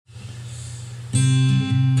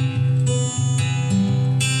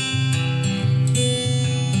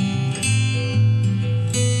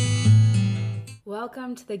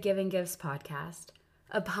Welcome to the Giving Gifts podcast,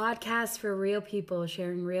 a podcast for real people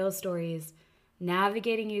sharing real stories,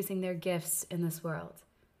 navigating using their gifts in this world.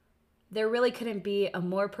 There really couldn't be a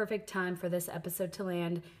more perfect time for this episode to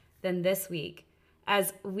land than this week,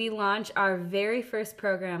 as we launch our very first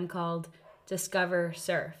program called Discover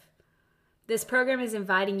Surf. This program is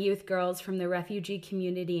inviting youth girls from the refugee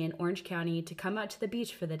community in Orange County to come out to the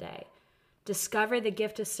beach for the day, discover the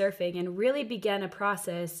gift of surfing, and really begin a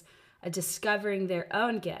process of discovering their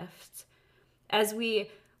own gifts as we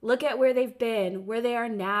look at where they've been, where they are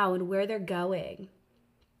now, and where they're going.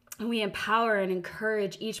 And we empower and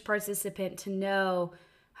encourage each participant to know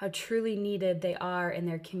how truly needed they are in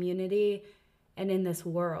their community and in this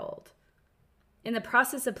world. In the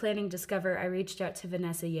process of planning Discover, I reached out to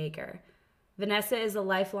Vanessa Yeager. Vanessa is a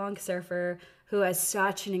lifelong surfer who has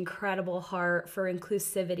such an incredible heart for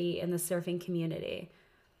inclusivity in the surfing community.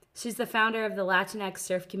 She's the founder of the Latinx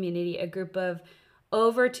Surf Community, a group of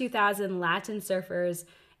over 2,000 Latin surfers,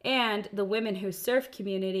 and the Women Who Surf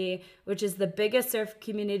Community, which is the biggest surf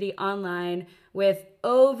community online with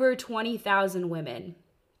over 20,000 women.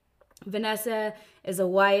 Vanessa is a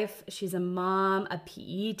wife, she's a mom, a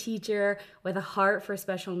PE teacher with a heart for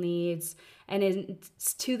special needs, and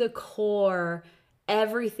is to the core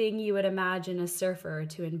everything you would imagine a surfer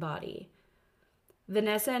to embody.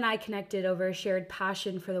 Vanessa and I connected over a shared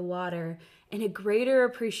passion for the water and a greater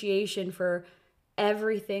appreciation for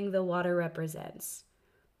everything the water represents.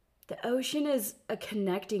 The ocean is a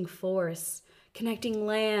connecting force, connecting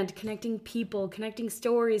land, connecting people, connecting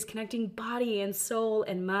stories, connecting body and soul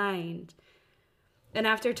and mind. And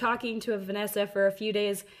after talking to Vanessa for a few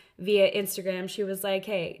days via Instagram, she was like,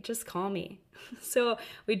 hey, just call me. So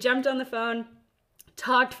we jumped on the phone,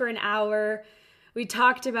 talked for an hour. We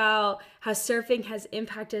talked about how surfing has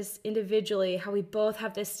impacted us individually, how we both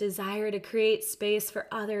have this desire to create space for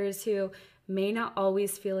others who may not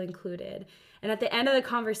always feel included. And at the end of the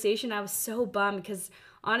conversation, I was so bummed because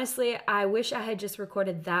honestly, I wish I had just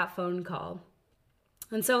recorded that phone call.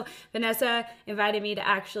 And so Vanessa invited me to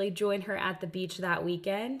actually join her at the beach that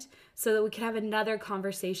weekend so that we could have another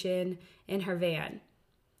conversation in her van.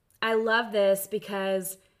 I love this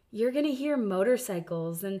because you're going to hear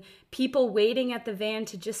motorcycles and people waiting at the van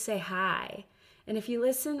to just say hi. And if you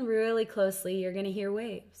listen really closely, you're going to hear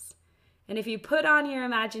waves. And if you put on your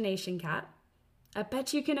imagination cap, I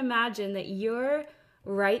bet you can imagine that you're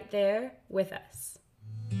right there with us.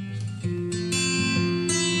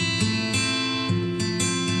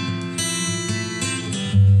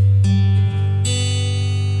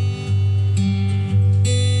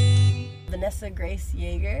 Vanessa Grace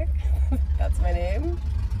Yeager, that's my name.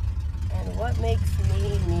 And what makes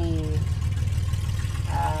me me?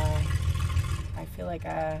 I feel like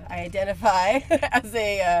I identify as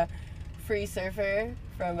a free surfer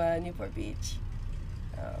from Newport Beach.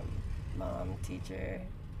 Mom, teacher,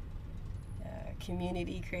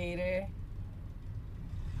 community creator,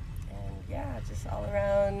 and yeah, just all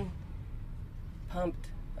around pumped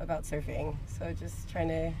about surfing. So just trying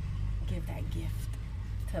to give that gift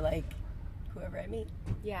to like whoever I meet.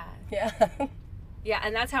 Yeah. Yeah. Yeah,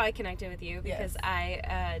 and that's how I connected with you because Yes.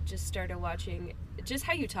 I just started watching just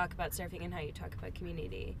how you talk about surfing and how you talk about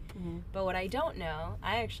community. Mm-hmm. But what I don't know,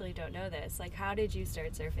 I actually don't know this. Like, how did you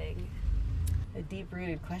start surfing? A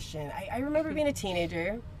deep-rooted question. I remember being a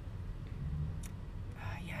teenager.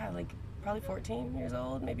 Like probably 14 years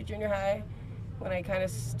old, maybe junior high, when I kind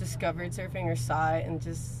of discovered surfing or saw it,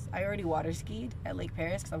 and I already water skied at Lake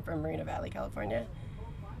Paris because I'm from Moreno Valley, California.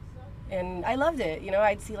 And I loved it. You know,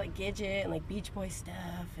 I'd see like Gidget and like Beach Boy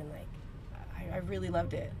stuff, and like I really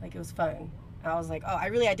loved it. Like it was fun. I was like, oh, I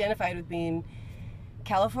really identified with being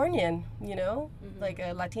Californian, you know, like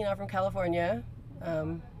a Latino from California.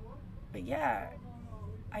 But yeah,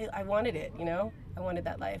 I wanted it, you know? I wanted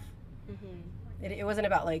that life. Mm-hmm. It wasn't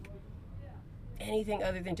about like anything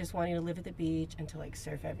other than just wanting to live at the beach and to like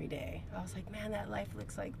surf every day. I was like, man, that life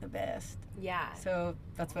looks like the best. Yeah. So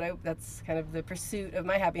that's kind of the pursuit of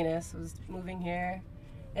my happiness, was moving here.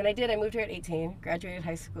 And I moved here at 18, graduated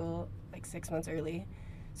high school like 6 months early.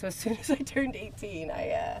 So as soon as I turned 18,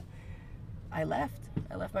 I left.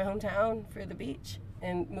 I left my hometown for the beach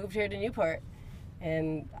and moved here to Newport.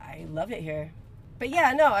 And I love it here. But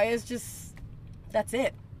yeah, no, that's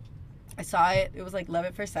it. I saw it. It was like love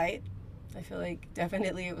at first sight. I feel like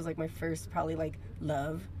definitely it was like my first probably like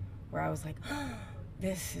love, where I was like, oh,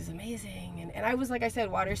 this is amazing. And I was, like I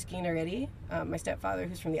said, water skiing already. My stepfather,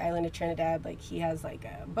 who's from the island of Trinidad, like he has like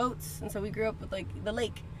boats. And so we grew up with like the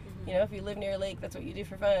lake. Mm-hmm. You know, if you live near a lake, that's what you do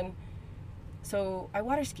for fun. So I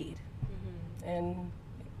water skied. Mm-hmm. And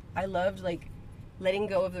I loved like letting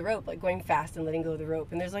go of the rope, like going fast and letting go of the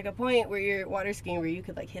rope. And there's like a point where you're water skiing where you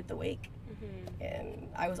could like hit the wake. And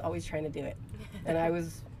I was always trying to do it. And I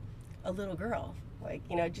was a little girl, like,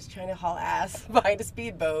 you know, just trying to haul ass behind a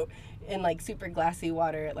speedboat in like super glassy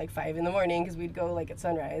water at like 5 in the morning, because we'd go like at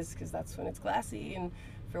sunrise, because that's when it's glassy. And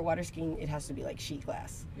for water skiing, it has to be like sheet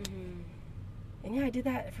glass. And yeah, I did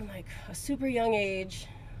that from like a super young age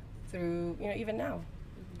through, you know, even now.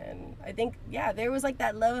 And I think, yeah, there was like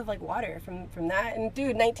that love of like water from that. And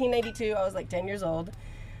dude, 1992, I was like 10 years old.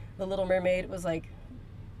 The Little Mermaid was like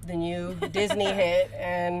the new Disney hit,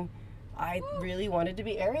 and I really wanted to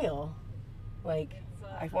be Ariel. Like,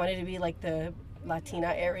 I wanted to be like the Latina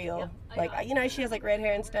Ariel. Like, you know, she has like red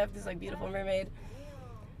hair and stuff, this like beautiful mermaid.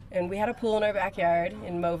 And we had a pool in our backyard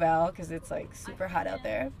in Moval, because it's like super hot out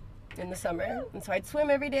there in the summer. And so I'd swim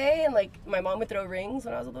every day, and like my mom would throw rings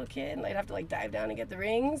when I was a little kid, and I'd have to like dive down and get the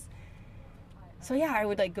rings. So yeah, I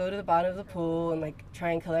would like go to the bottom of the pool and like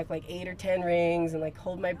try and collect like 8 or 10 rings, and like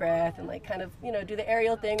hold my breath and like kind of, you know, do the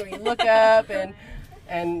Ariel thing where you look up.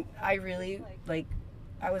 And I really, like,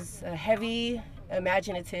 I was a heavy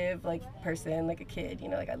imaginative like person, like a kid, you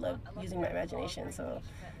know, like I loved using my imagination. So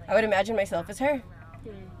I would imagine myself as her.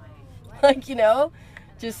 Like, you know,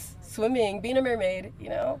 just swimming, being a mermaid, you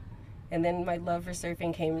know. And then my love for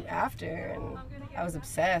surfing came after, and I was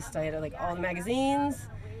obsessed. I had like all the magazines,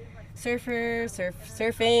 Surfer,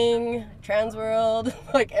 Surfing, Trans World,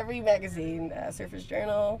 like every magazine, Surfer's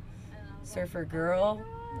Journal, Surfer Girl.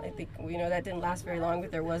 I think, you know, that didn't last very long,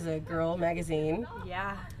 but there was a girl magazine.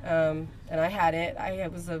 Yeah. And I had it.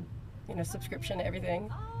 It was a, you know, subscription to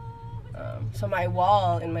everything. So my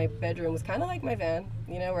wall in my bedroom was kind of like my van,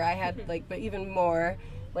 you know, where I had like, but even more.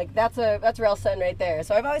 Like that's Rel Sun right there.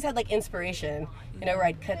 So I've always had like inspiration, you know, where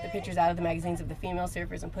I'd cut the pictures out of the magazines of the female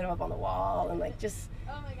surfers and put them up on the wall, and like just,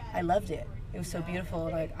 I loved it. It was so beautiful.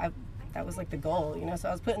 Like that was like the goal, you know. So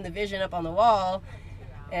I was putting the vision up on the wall,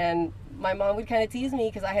 and my mom would kind of tease me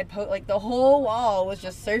because I had like the whole wall was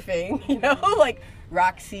just surfing, you know, like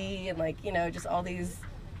Roxy and like, you know, just all these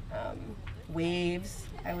waves.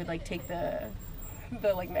 I would like take the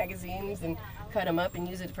like magazines and cut them up and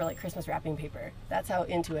use it for like Christmas wrapping paper. That's how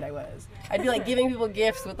into it I was. I'd be like giving people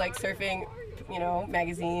gifts with like surfing, you know,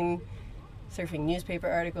 magazine, surfing newspaper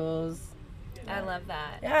articles. I love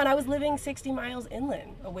that. Yeah, and I was living 60 miles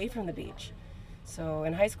inland, away from the beach. So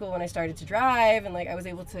in high school, when I started to drive and like I was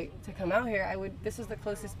able to come out here, this was the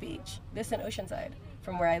closest beach, this and Oceanside,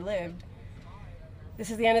 from where I lived. This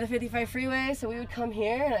is the end of the 55 freeway, so we would come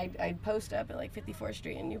here and I'd post up at like 54th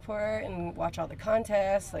Street in Newport and watch all the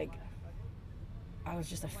contests. Like, I was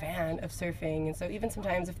just a fan of surfing, and so even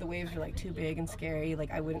sometimes if the waves were like too big and scary,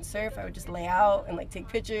 like I wouldn't surf, I would just lay out and like take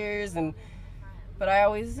pictures, but I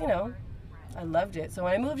always, you know, I loved it. So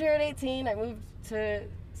when I moved here at 18, I moved to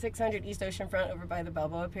 600 East Oceanfront over by the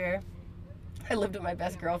Balboa Pier. I lived with my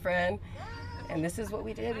best girlfriend, and this is what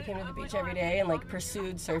we did. We came to the beach every day and like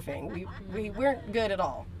pursued surfing. We weren't good at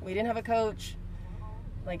all. We didn't have a coach.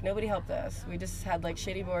 Like nobody helped us. We just had like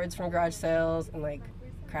shitty boards from garage sales and like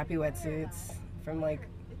crappy wetsuits from like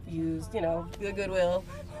used, you know, the Goodwill,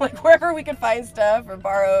 like wherever we could find stuff or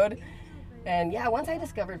borrowed. And yeah, once I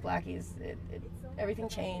discovered Blackies, everything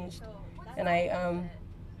changed, and I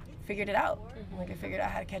figured it out. Like I figured out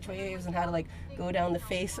how to catch waves and how to like go down the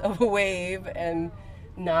face of a wave and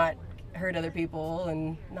not hurt other people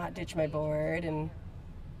and not ditch my board.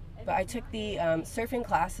 But I took the surfing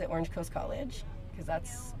class at Orange Coast College, because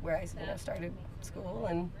that's where I, you know, started school,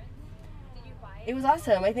 and it was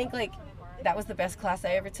awesome. I think like that was the best class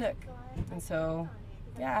I ever took. And so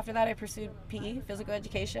yeah, after that I pursued PE, physical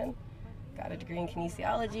education, got a degree in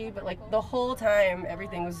kinesiology, but like the whole time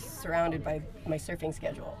everything was surrounded by my surfing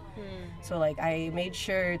schedule. So like I made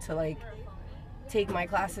sure to like take my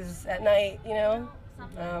classes at night, you know,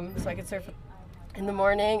 so I could surf in the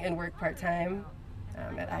morning and work part-time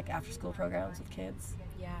at like after school programs with kids.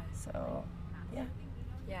 Yeah. So yeah.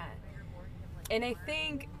 Yeah. And I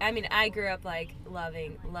think, I mean, I grew up like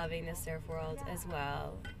loving the surf world as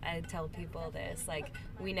well. I tell people this, like,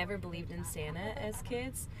 we never believed in Santa as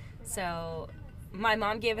kids. So my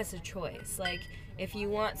mom gave us a choice. Like, if you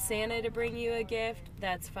want Santa to bring you a gift,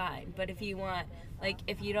 that's fine. But if you want, like,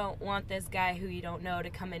 if you don't want this guy who you don't know to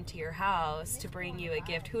come into your house to bring you a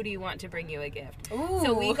gift, who do you want to bring you a gift? Ooh.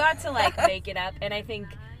 So we got to like make it up. And I think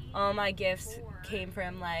all my gifts came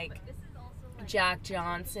from like Jack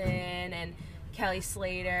Johnson and Kelly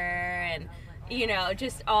Slater and, you know,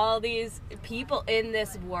 just all these people in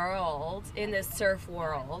this world, in this surf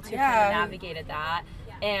world, who kind of navigated that.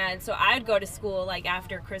 And so I'd go to school like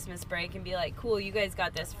after Christmas break and be like, cool, you guys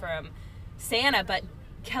got this from Santa, but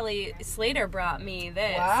Kelly Slater brought me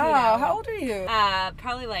this. Wow, how old are you?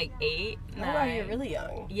 Probably like 8, 9. Oh wow, you're really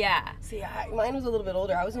young. Yeah. See, mine was a little bit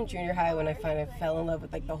older. I was in junior high when I kind of fell in love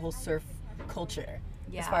with like the whole surf culture.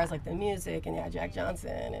 Yeah. As far as like the music and Jack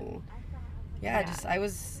Johnson and just I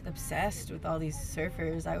was obsessed with all these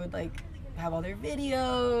surfers. I would like have all their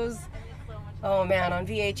videos. Oh man, on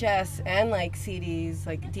VHS and like CDs,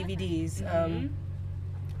 like DVDs.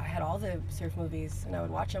 I had all the surf movies and I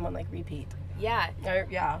would watch them on like repeat. Yeah.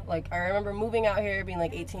 Like I remember moving out here being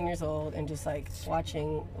like 18 years old and just like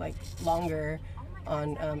watching like longer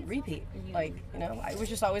on repeat. Like, you know, I was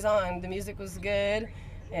just always on. The music was good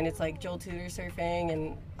and it's like Joel Tudor surfing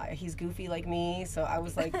and he's goofy like me. So I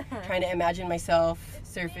was like trying to imagine myself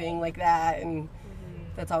surfing like that, and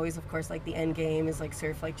that's always, of course, like the end game is like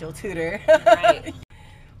surf like Joel Tudor. Right.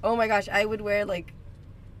 Oh my gosh, I would wear like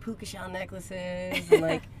puka shell necklaces and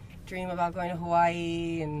like dream about going to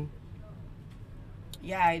Hawaii, and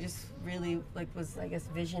yeah, I just really like was, I guess,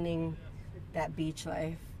 visioning that beach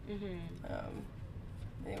life.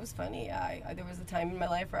 It was funny. There was a time in my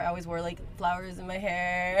life where I always wore like flowers in my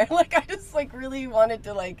hair. Like I just like really wanted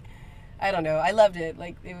to like, I don't know. I loved it.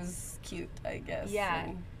 Like it was cute, I guess. Yeah.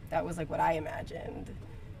 And that was like what I imagined.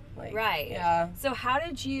 Like, right. Yeah. So how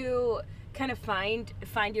did you kind of find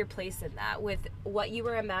your place in that with what you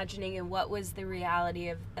were imagining, and what was the reality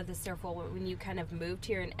of the surf world when you kind of moved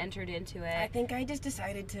here and entered into it? I think I just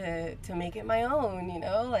decided to make it my own, you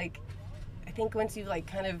know? Like I think once you like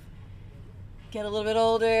kind of get a little bit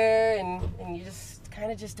older and you just kind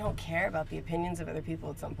of just don't care about the opinions of other people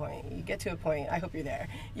at some point. You get to a point, I hope you're there,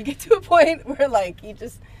 you get to a point where like you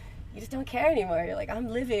just don't care anymore. You're like, I'm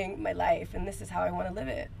living my life and this is how I want to live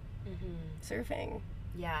it. Surfing.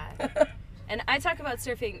 Yeah. And I talk about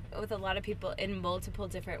surfing with a lot of people in multiple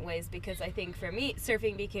different ways, because I think for me,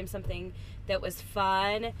 surfing became something that was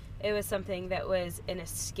fun. It was something that was an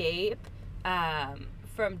escape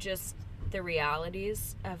from just the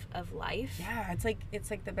realities of life. Yeah, it's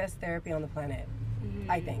like the best therapy on the planet,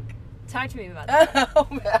 I think. Talk to me about that. Oh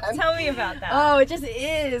man. Tell me about that. Oh, it just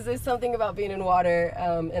is. There's something about being in water,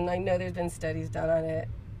 and I know there's been studies done on it.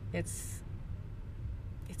 It's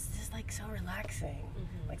just like so relaxing.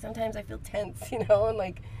 Like sometimes I feel tense, you know, and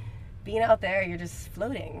like being out there, you're just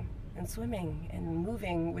floating and swimming and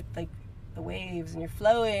moving with like the waves, and you're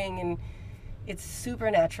flowing, and it's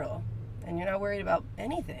supernatural, and you're not worried about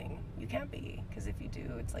anything. You can't be, because if you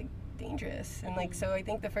do, it's like dangerous. And like, so I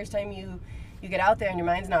think the first time you get out there and your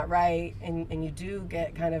mind's not right, and you do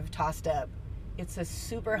get kind of tossed up, it's a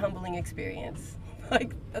super humbling experience.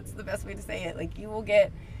 Like that's the best way to say it. Like you will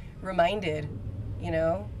get reminded, you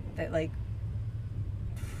know, that like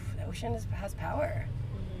the ocean has power.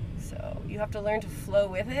 So you have to learn to flow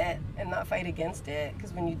with it and not fight against it,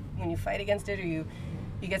 because when you fight against it, or you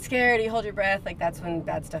get scared, or you hold your breath, like that's when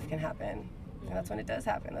bad stuff can happen. And that's when it does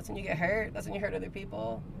happen. That's when you get hurt. That's when you hurt other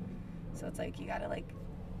people. So it's like you gotta like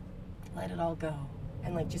let it all go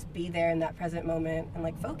and like just be there in that present moment and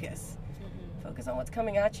like focus on what's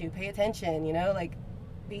coming at you. Pay attention, you know, like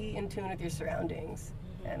be in tune with your surroundings.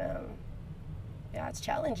 And yeah, it's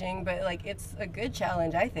challenging, but like it's a good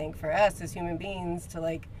challenge, I think, for us as human beings to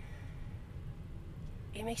like,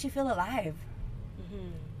 it makes you feel alive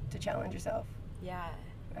to challenge yourself. Yeah.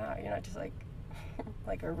 You're not just like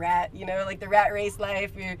like a rat, you know, like the rat race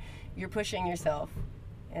life. You're pushing yourself,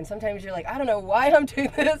 and sometimes you're like, I don't know why I'm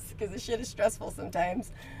doing this, because this shit is stressful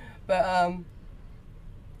sometimes, but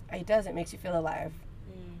it does. It makes you feel alive.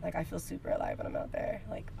 Like I feel super alive when I'm out there.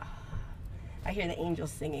 Like I hear the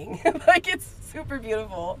angels singing. Like it's super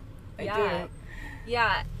beautiful. I do.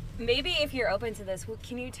 Yeah. Maybe if you're open to this,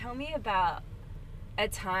 can you tell me about a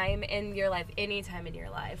time in your life, any time in your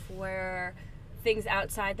life, where things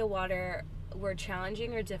outside the water were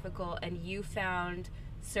challenging or difficult, and you found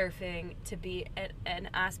surfing to be an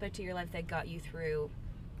aspect of your life that got you through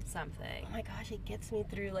something? Oh my gosh, it gets me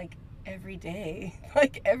through like every day.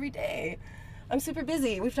 Like every day. I'm super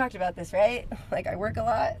busy. We've talked about this, right? Like I work a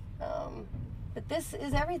lot. But this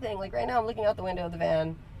is everything. Like right now I'm looking out the window of the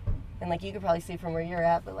van, and like you could probably see from where you're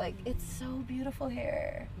at, but like it's so beautiful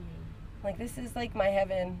here. Like this is like my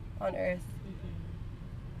heaven on earth.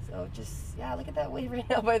 So just, yeah, look at that wave right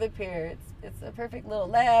now by the pier. It's a perfect little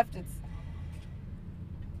left.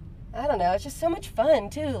 I don't know, it's just so much fun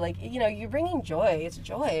too. Like, you know, you're bringing joy. It's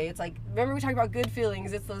joy. It's like, remember we talked about good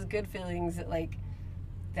feelings. It's those good feelings that like,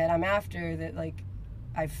 that I'm after, that like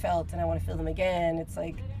I've felt and I want to feel them again. It's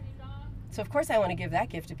like, so of course I want to give that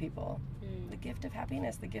gift to people. The gift of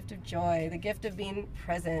happiness, the gift of joy, the gift of being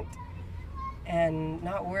present and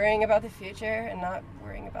not worrying about the future and not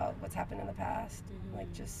worrying about what's happened in the past.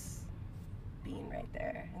 Like just being right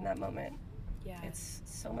there in that moment. Yeah. It's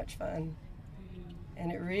so much fun.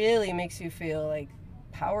 And it really makes you feel like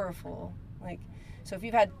powerful. Like, so if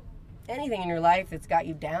you've had anything in your life that's got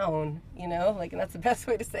you down, you know, like, and that's the best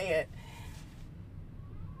way to say it.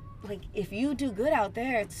 Like, if you do good out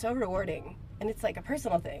there, it's so rewarding. And it's like a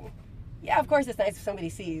personal thing. Yeah, of course it's nice if somebody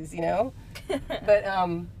sees, you know? But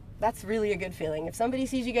that's really a good feeling. If somebody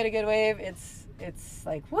sees you get a good wave, it's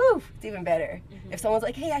like, woo, it's even better. If someone's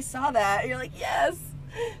like, hey, I saw that, you're like, yes,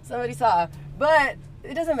 somebody saw. But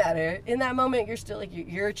it doesn't matter. In that moment, you're still like,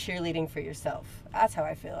 you're cheerleading for yourself. That's how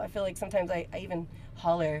I feel. I feel like sometimes I even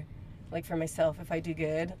holler, like, for myself. If I do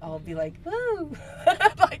good, I'll be like, woo,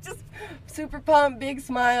 like, just super pumped, big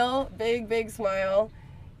smile, big smile,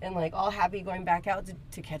 and like all happy going back out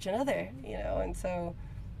to catch another, you know. And so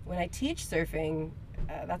when I teach surfing,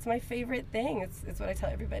 that's my favorite thing. It's what I tell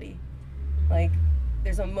everybody. Like,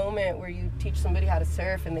 there's a moment where you teach somebody how to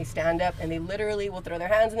surf and they stand up and they literally will throw their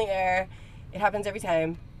hands in the air. It happens every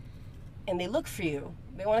time. And they look for you.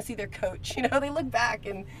 They want to see their coach, you know. They look back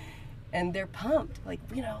and they're pumped, like,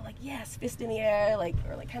 you know, like, yes, fist in the air, like,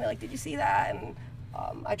 or like kind of like, did you see that? And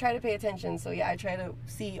I try to pay attention. So yeah, I try to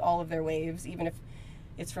see all of their waves, even if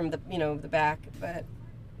it's from the, you know, the back. But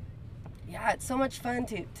yeah, it's so much fun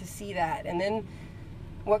to see that. And then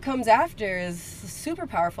what comes after is super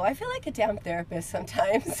powerful. I feel like a damn therapist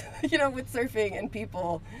sometimes, you know, with surfing and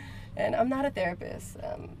people. And I'm not a therapist,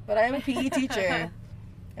 but I am a PE teacher.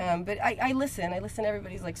 But I listen to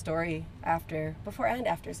everybody's like story before and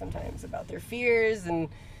after sometimes, about their fears and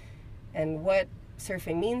what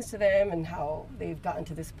surfing means to them and how they've gotten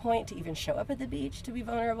to this point to even show up at the beach, to be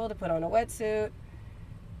vulnerable, to put on a wetsuit,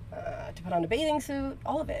 to put on a bathing suit,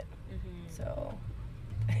 all of it. So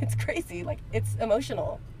it's crazy. Like, it's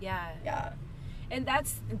emotional. Yeah. And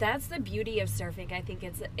that's the beauty of surfing. I think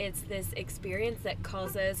it's this experience that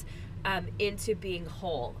calls us into being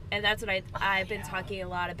whole. And that's what I've been talking a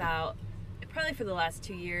lot about, probably for the last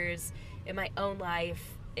 2 years in my own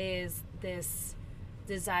life, is this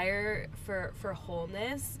desire for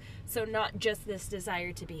wholeness. So not just this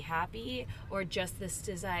desire to be happy or just this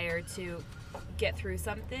desire to get through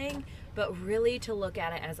something, but really to look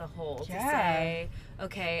at it as a whole. To say,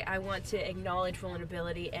 okay, I want to acknowledge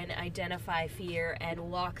vulnerability and identify fear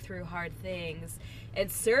and walk through hard things. And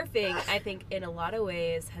surfing, I think, in a lot of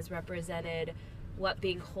ways has represented what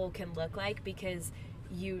being whole can look like, because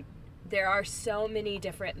there are so many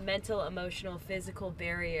different mental, emotional, physical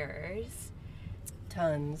barriers.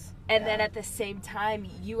 Tons. And then at the same time,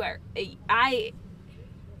 I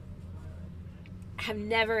have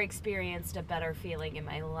never experienced a better feeling in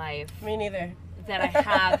my life. Me neither. That I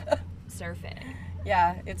have surfing.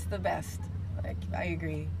 Yeah, it's the best. I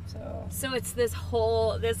agree. So it's this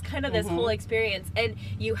whole experience, and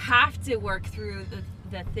you have to work through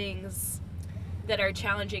the things that are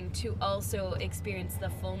challenging to also experience the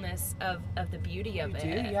fullness of the beauty of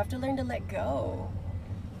it. You have to learn to let go.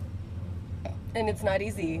 And it's not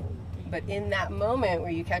easy, but in that moment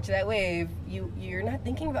where you catch that wave, you're not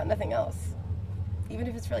thinking about nothing else, even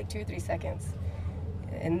if it's for like 2 or 3 seconds.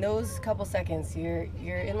 In those couple seconds, you're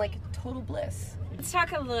in like total bliss. Let's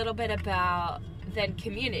talk a little bit about then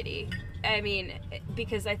community. I mean,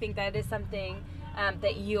 because I think that is something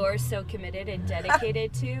that you're so committed and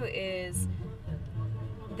dedicated to, is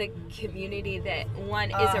the community that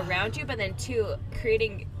one is around you, but then two,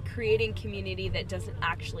 creating community that doesn't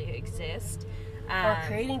actually exist. Or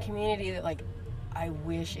creating community that, like, I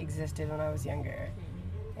wish existed when I was younger.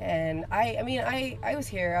 And I was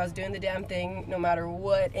here. I was doing the damn thing no matter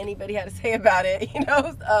what anybody had to say about it, you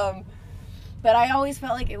know? But I always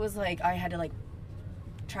felt like it was like I had to, like,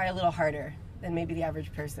 try a little harder than maybe the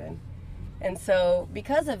average person. And so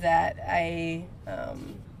because of that, I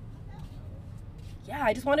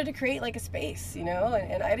just wanted to create like a space, you know,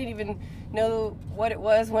 and I didn't even know what it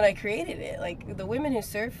was when I created it. Like, the Women Who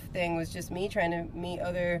Surf thing was just me trying to meet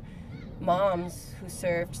other moms who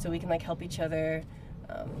surfed so we can like help each other,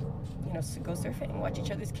 you know, go surfing, watch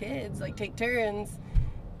each other's kids, like take turns.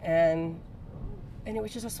 And it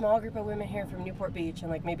was just a small group of women here from Newport Beach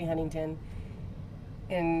and like maybe Huntington.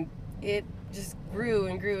 And it just grew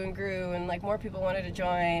and grew and grew, and like more people wanted to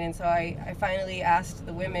join. And so I finally asked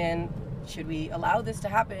the women, should we allow this to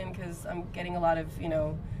happen? Because I'm getting a lot of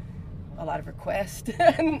requests.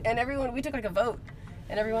 and everyone, we took like a vote,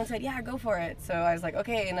 and everyone said, yeah, go for it. So I was like,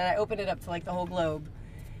 okay. And then I opened it up to like the whole globe.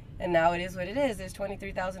 And now it is what it is. There's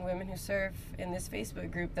 23,000 women who surf in this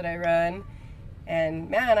Facebook group that I run. And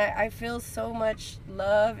man, I feel so much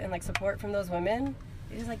love and like support from those women.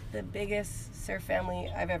 It is like the biggest surf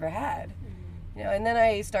family I've ever had. You know, and then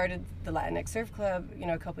I started the Latinx Surf Club, you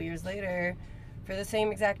know, a couple years later, for the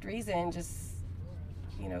same exact reason. Just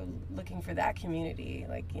you know, looking for that community.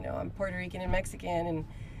 Like, you know, I'm Puerto Rican and Mexican, and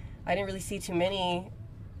I didn't really see too many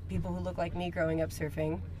people who look like me growing up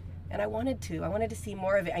surfing. And I wanted to see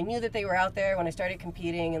more of it. I knew that they were out there when I started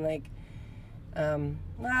competing, and like,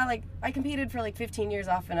 I competed for like 15 years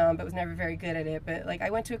off and on, but was never very good at it. But like, I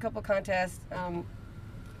went to a couple contests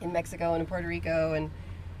in Mexico and in Puerto Rico, and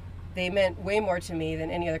they meant way more to me than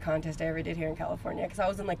any other contest I ever did here in California, because I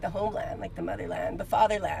was in like the homeland, like the motherland, the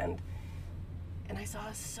fatherland. And I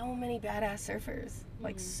saw so many badass surfers,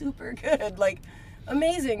 like super good, like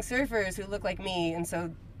amazing surfers who look like me. And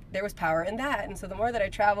so there was power in that. And so the more that I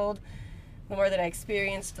traveled, the more that I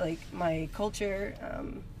experienced like my culture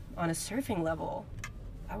on a surfing level,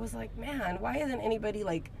 I was like, man, why isn't anybody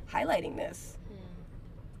like highlighting this?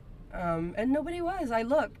 And nobody was. I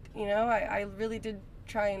looked, you know, I really did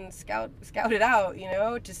try and scout it out, you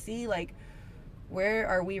know, to see like where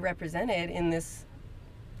are we represented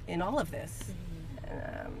in all of this.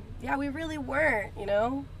 Yeah, we really weren't, you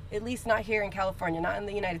know, at least not here in California, not in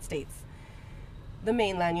the United States, the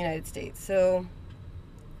mainland United States. So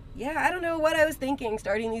yeah, I don't know what I was thinking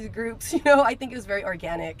starting these groups, you know. I think it was very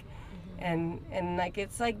organic. And like,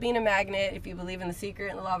 it's like being a magnet. If you believe in the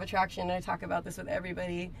secret and the law of attraction, and I talk about this with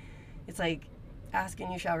everybody, it's like ask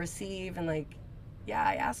and you shall receive. And like, yeah,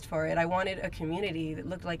 I asked for it. I wanted a community that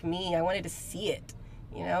looked like me. I wanted to see it,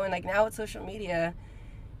 you know. And like, now with social media,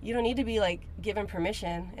 you don't need to be like given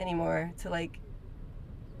permission anymore to like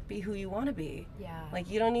be who you want to be. Yeah. Like,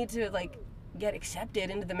 you don't need to like get accepted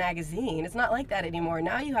into the magazine. It's not like that anymore.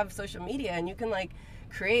 Now you have social media and you can like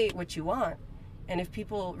create what you want. And if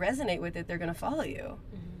people resonate with it, they're going to follow you.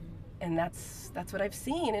 And that's what I've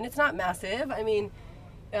seen. And it's not massive. I mean,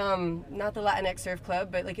 not the Latinx Surf Club,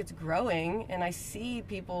 but like, it's growing. And I see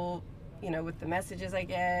people, you know, with the messages I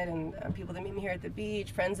get, and people that meet me here at the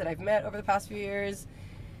beach, friends that I've met over the past few years,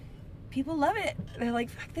 people love it. They're like,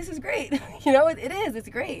 fuck, this is great. You know, it is. It's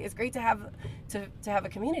great. It's great to have a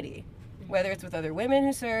community, whether it's with other women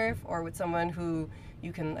who surf or with someone who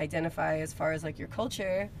you can identify as far as like your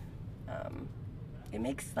culture. It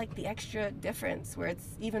makes like the extra difference where it's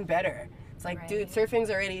even better. It's like, dude, surfing's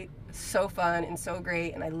already so fun and so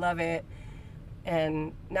great, and I love it.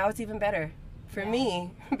 And now it's even better for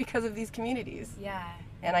me because of these communities. Yeah.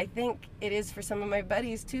 And I think it is for some of my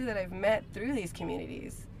buddies too that I've met through these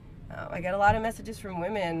communities. I get a lot of messages from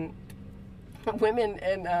women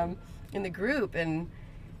and in the group, and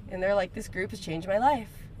they're like, this group has changed my life.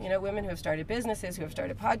 You know, women who have started businesses, who have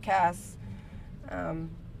started podcasts,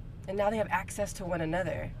 and now they have access to one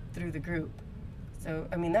another through the group. So,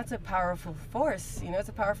 I mean, that's a powerful force, you know, it's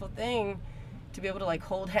a powerful thing to be able to like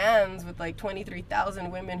hold hands with like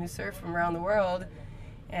 23,000 women who surf from around the world.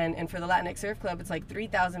 And for the Latinx Surf Club, it's like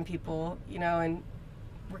 3,000 people, you know, and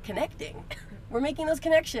we're connecting. We're making those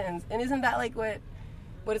connections. And isn't that like what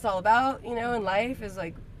it's all about, you know, in life, is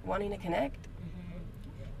like wanting to connect?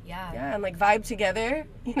 Yeah. Yeah, and like vibe together,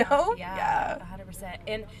 you know? Yeah. 100%.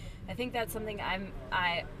 And I think that's something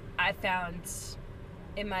I found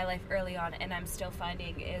in my life early on, and I'm still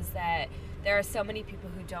finding, is that there are so many people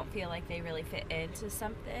who don't feel like they really fit into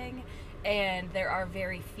something, and there are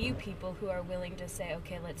very few people who are willing to say,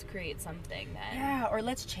 okay, let's create something then. Yeah, or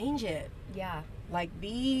let's change it. Yeah. Like,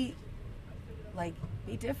 be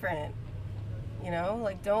different, you know?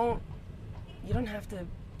 Like, you don't have to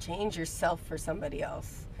change yourself for somebody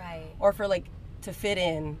else. Right. Or for like to fit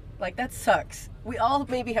in. Like, that sucks. We all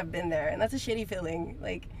maybe have been there, and that's a shitty feeling.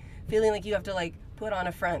 Like, feeling like you have to like put on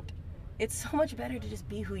a front. It's so much better to just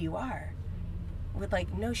be who you are, with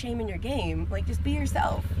like no shame in your game. Like, just be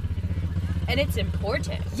yourself. And it's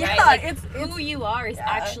important. Yeah, right? Like, it's who you are is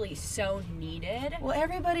actually so needed. Well,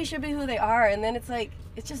 everybody should be who they are, and then it's like,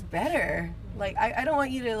 it's just better. Like, I don't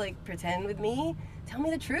want you to like pretend with me. Tell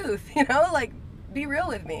me the truth, you know? Like, be real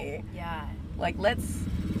with me. Yeah. Like, let's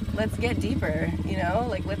get deeper, you know?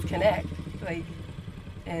 Like, let's connect. Like,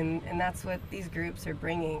 and that's what these groups are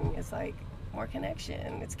bringing, is like more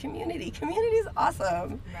connection. It's community. Community is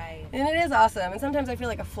awesome. Right. And it is awesome. And sometimes I feel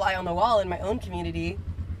like a fly on the wall in my own community.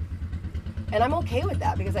 And I'm okay with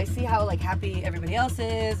that, because I see how like happy everybody else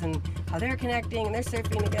is, and how they're connecting and they're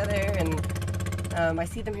surfing together, and I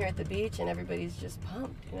see them here at the beach, and everybody's just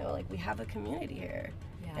pumped, you know, like we have a community here.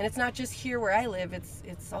 Yeah. And it's not just here where I live,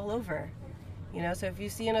 it's all over, you know. So if you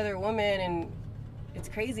see another woman, and it's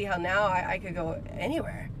crazy how now I could go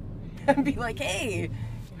anywhere and be like, hey,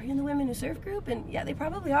 are you in the Women Who Surf group? And yeah, they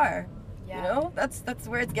probably are. Yeah. You know, that's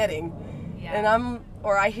where it's getting. Yeah. And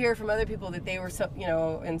I hear from other people that they were, you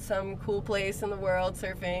know, in some cool place in the world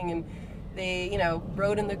surfing, and they, you know,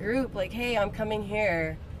 wrote in the group like, hey, I'm coming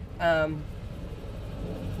here.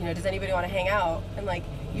 You know, does anybody want to hang out? And like,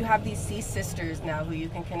 you have these sea sisters now who you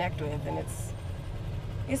can connect with, and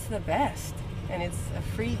it's the best. And it's a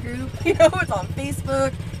free group, you know, it's on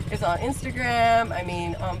Facebook, it's on Instagram. I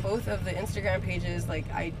mean, on both of the Instagram pages, like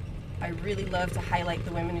I really love to highlight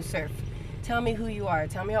the women who surf. Tell me who you are,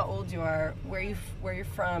 tell me how old you are, where you're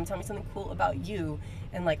from, tell me something cool about you,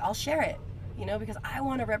 and like I'll share it, you know, because I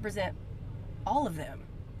want to represent all of them.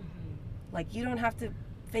 Like, you don't have to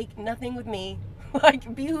fake nothing with me.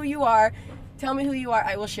 Like, be who you are, tell me who you are,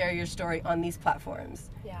 I will share your story on these platforms.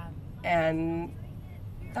 Yeah. And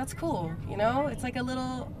that's cool, you know? It's like a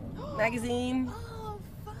little magazine.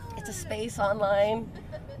 It's a space online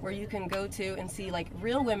where you can go to and see like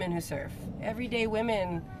real women who surf. Everyday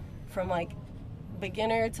women from like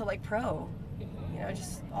beginner to like pro. You know,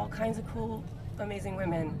 just all kinds of cool, amazing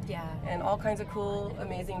women. Yeah. And all kinds of cool,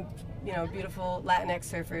 amazing, you know, beautiful Latinx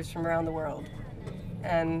surfers from around the world.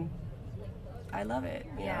 And I love it.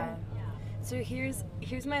 You know? So here's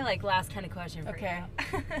my like last kind of question for Okay.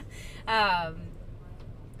 you.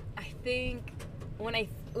 I think when I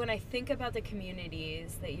think about the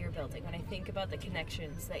communities that you're building, when I think about the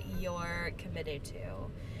connections that you're committed to,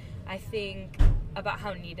 I think about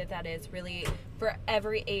how needed that is really for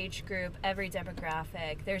every age group, every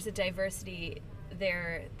demographic. There's a diversity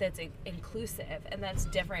there that's inclusive, and that's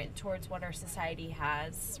different towards what our society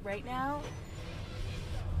has right now.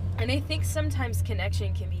 And I think sometimes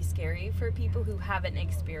connection can be scary for people who haven't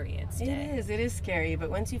experienced it. It is scary, but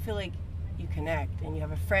once you feel like you connect and you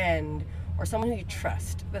have a friend or someone who you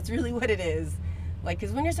trust, that's really what it is. Like,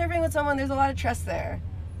 because when you're surfing with someone, there's a lot of trust there,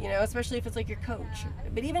 you know, especially if it's like your coach.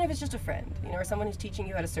 But even if it's just a friend, you know, or someone who's teaching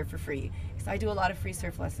you how to surf for free. Because I do a lot of free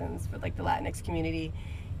surf lessons for like the Latinx community.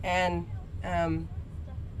 And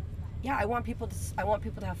yeah, I want people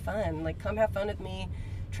to have fun. Like, come have fun with me.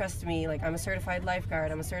 Trust me. Like, I'm a certified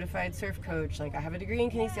lifeguard. I'm a certified surf coach. Like, I have a degree in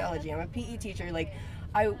kinesiology. I'm a PE teacher. Like,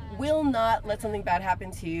 I will not let something bad happen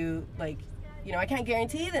to you. Like, you know, I can't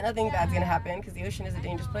guarantee that nothing bad's gonna happen because the ocean is a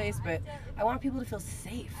dangerous place, but I want people to feel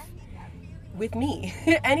safe with me.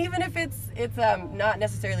 And even if it's not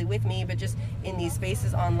necessarily with me, but just in these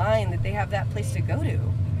spaces online, that they have that place to go to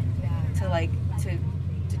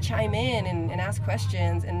chime in and ask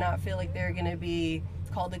questions and not feel like they're gonna be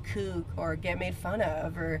called a kook or get made fun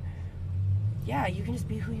of, or you can just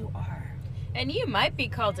be who you are. And you might be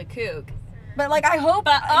called a kook. But like, I hope,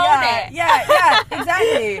 but own it. Yeah,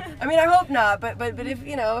 exactly. I mean, I hope not, but if,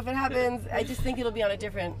 you know, if it happens, I just think it'll be on a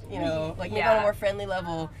different, you know, like maybe on a more friendly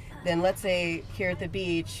level than, let's say, here at the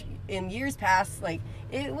beach. In years past, like,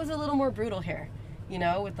 it was a little more brutal here, you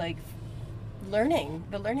know, with like learning.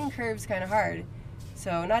 The learning curve's kind of hard.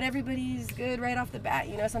 So not everybody's good right off the bat.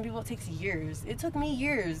 You know, some people it takes years. It took me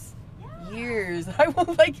years.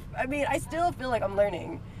 I still feel like I'm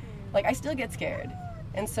learning. Like, I still get scared.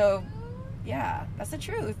 And so, yeah, that's the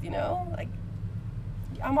truth, you know? Like,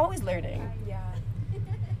 I'm always learning. Yeah.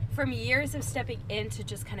 From years of stepping into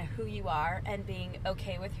just kind of who you are and being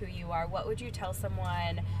okay with who you are, what would you tell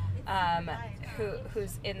someone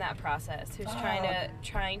who's in that process, who's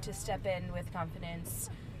trying to step in with confidence?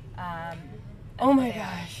 Oh my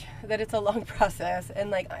gosh, that it's a long process,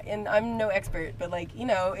 and I'm no expert, but like, you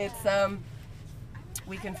know, it's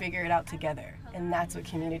we can figure it out together, and that's what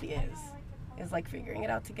community is like, figuring it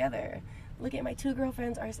out together. Look at my two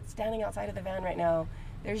girlfriends are standing outside of the van right now.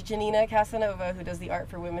 There's Janina Casanova, who does the art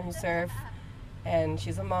for women who surf, and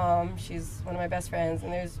she's a mom. She's one of my best friends.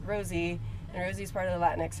 And there's Rosie, and Rosie's part of the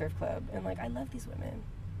Latinx Surf Club. And like, I love these women,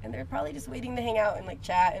 and they're probably just waiting to hang out and like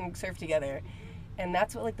chat and surf together. And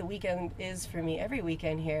that's what like the weekend is for me, every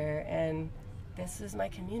weekend here. And this is my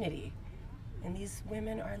community. And these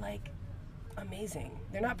women are like amazing.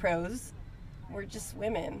 They're not pros. We're just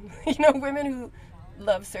women, you know, women who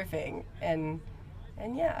love surfing. And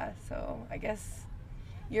yeah, so I guess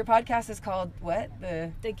your podcast is called what?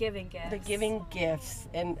 The Giving Gifts. The Giving Gifts.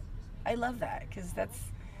 And I love that, because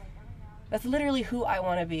that's literally who I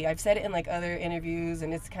want to be. I've said it in like other interviews,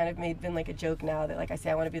 and it's kind of been like a joke now that like I say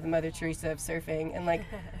I want to be the Mother Teresa of surfing. And like,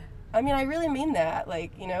 I mean, I really mean that.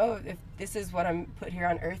 Like, you know, if this is what I'm put here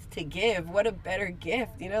on earth to give, what a better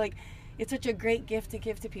gift, you know? Like, it's such a great gift to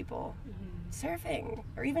give to people. Surfing,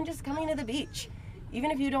 or even just coming to the beach.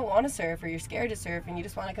 Even if you don't want to surf, or you're scared to surf and you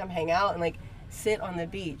just want to come hang out and like sit on the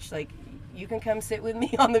beach, like, you can come sit with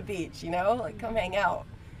me on the beach, you know? Like, come hang out.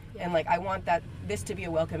 And like, I want this to be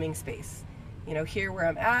a welcoming space, you know, here where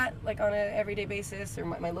I'm at, like on an everyday basis, or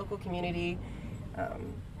my local community,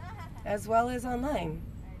 as well as online.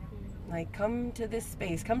 Like, come to this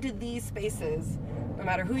space, come to these spaces, no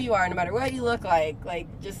matter who you are, no matter what you look like,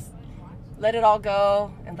 just let it all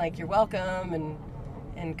go, and like, you're welcome,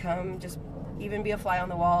 and come just even be a fly on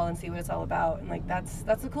the wall and see what it's all about. And like that's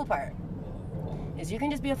the cool part. Is you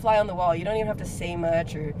can just be a fly on the wall. You don't even have to say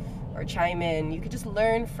much or chime in. You could just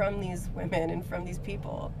learn from these women and from these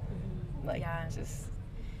people. Like just.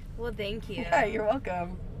 Well, thank you. Yeah, you're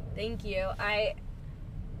welcome. Thank you. I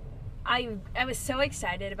was so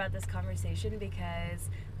excited about this conversation because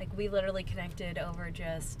like we literally connected over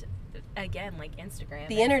just again like Instagram.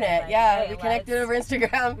 The internet, like, yeah. Hey, we connected over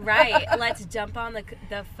Instagram. Right. Let's jump on the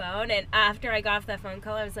phone. And after I got off that phone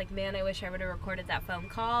call, I was like, man, I wish I would have recorded that phone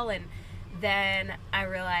call. And then I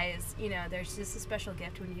realized, you know, there's just a special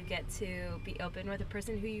gift when you get to be open with a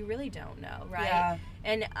person who you really don't know, right? Yeah.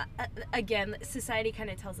 And again, society kind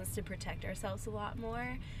of tells us to protect ourselves a lot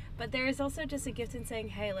more. But there is also just a gift in saying,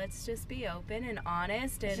 hey, let's just be open and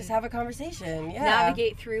honest and just have a conversation,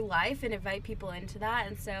 navigate through life and invite people into that.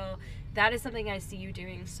 And so that is something I see you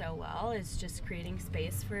doing so well, is just creating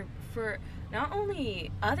space for not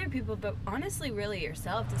only other people, but honestly, really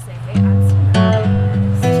yourself to say, hey, I'm still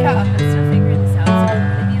navigating this. I'm still figuring this out. So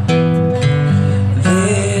I'm going to be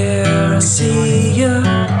there I see ya,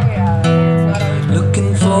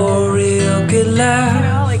 looking for a real good laugh. You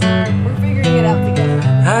know, like, we're figuring it out together.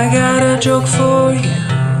 I got a joke for you.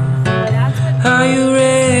 Are you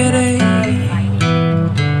ready?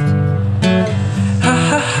 Ha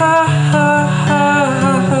ha ha ha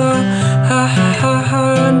ha ha ha ha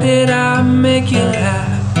ha. Did I make you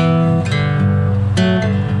laugh?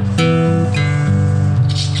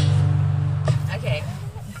 Okay.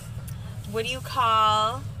 What do you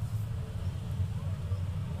call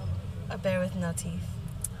a bear with no teeth?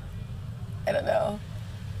 I don't know.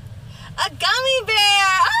 A gummy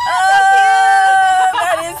bear! Oh,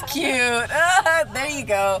 that is cute. There you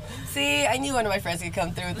go. See, I knew one of my friends could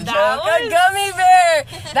come through with the joke. A gummy bear!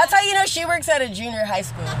 That's how you know she works at a junior high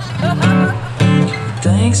school.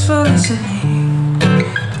 Thanks for listening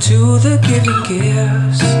to the Giving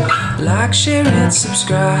Gifts. Like, share, and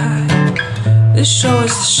subscribe. This show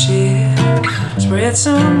is the shit. Spread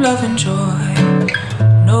some love and joy.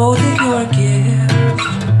 Know that you're a gift.